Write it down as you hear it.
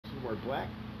are black,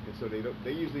 and so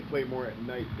they usually play more at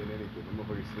night than anything. The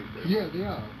motherfuckers sleep there. Yeah, they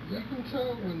are. You can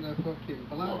tell when they're fucking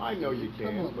black. Well, I know you Come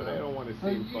can, on, but now. I don't want to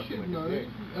seem You fucking should like know, a dick.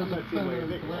 I'm as not a seeming like a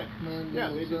fellow dick. black man Yeah,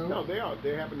 they just yourself. no, they are.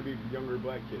 They happen to be younger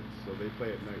black kids, so they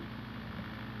play at night.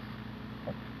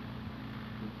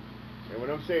 And when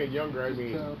I'm saying younger, I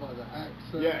mean tell by the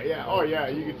accent. yeah. Oh yeah,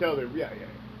 you can tell they're yeah.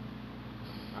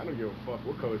 I don't give a fuck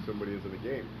what color somebody is in the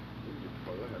game.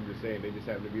 I'm just saying they just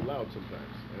happen to be loud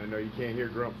sometimes. And I know you can't hear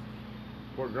Grump.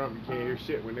 Poor Grump, you can't hear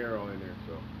shit when they're all in there.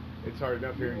 So it's hard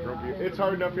enough hearing Grumpy. It's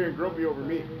hard enough hearing Grumpy over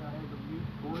me.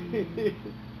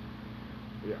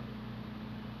 Yeah.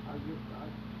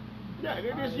 Yeah,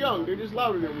 they're just young. They're just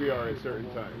louder than we are at certain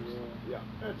times. Yeah,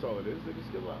 that's all it is. They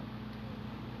just get loud.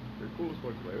 They're cool as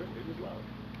fuck to play with. They're just loud.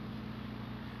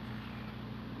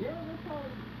 Yeah, that's all.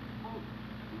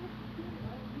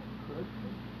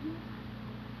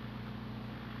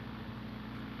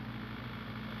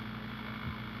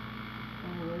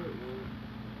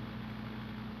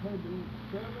 Had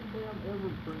 7 damn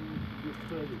evergreens to get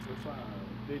credit for 5.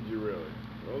 Did you really?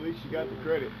 Well, at least you got the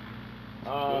credit.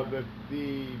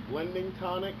 The blending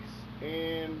tonics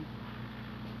and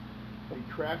the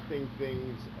crafting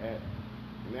things at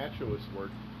Naturalist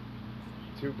work.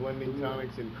 2 blending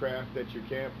tonics and craft at your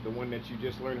camp. The one that you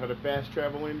just learned how to fast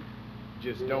travel in.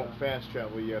 Just don't fast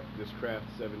travel. You have to just craft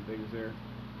 7 things there.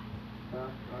 I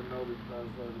noticed I was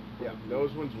having fun. Yeah,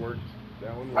 those ones worked.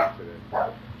 That one worked today.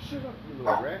 Shut up, you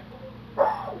little rat. What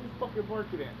are you fucking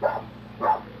barking at?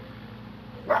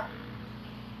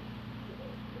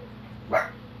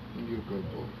 You're a good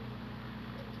boy.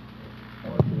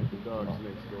 Barking at the dogs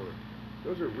next door.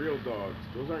 Those are real dogs.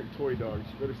 Those aren't toy dogs.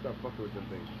 You better stop fucking with them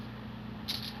things.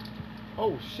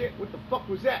 Oh shit, what the fuck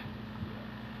was that?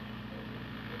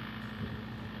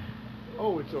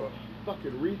 Oh, it's a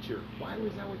fucking reacher. Why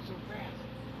was that one so fast?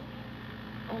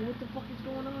 Oh, what the fuck is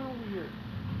going on over here?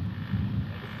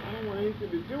 I don't want anything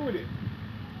to do with it.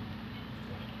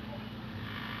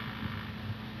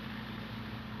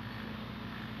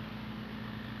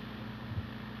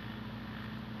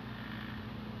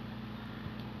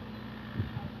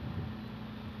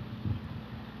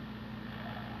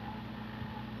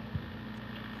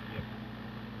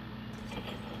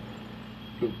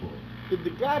 Good boy. Did the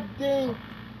goddamn...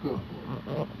 Good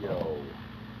boy. Yo,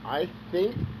 I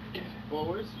think,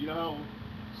 Boris, you know how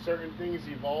certain things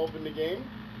evolve in the game?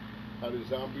 How the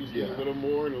zombies get a little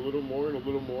more and a little more and a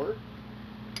little more?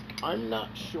 I'm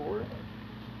not sure,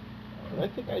 but I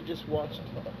think I just watched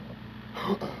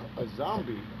a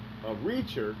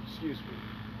reacher, excuse me,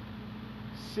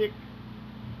 sick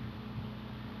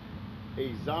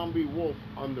a zombie wolf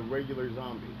on the regular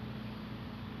zombie.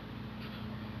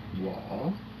 Yeah.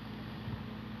 I'm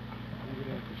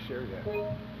gonna have to share that.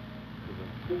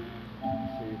 Because I'm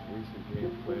save recent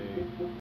gameplay.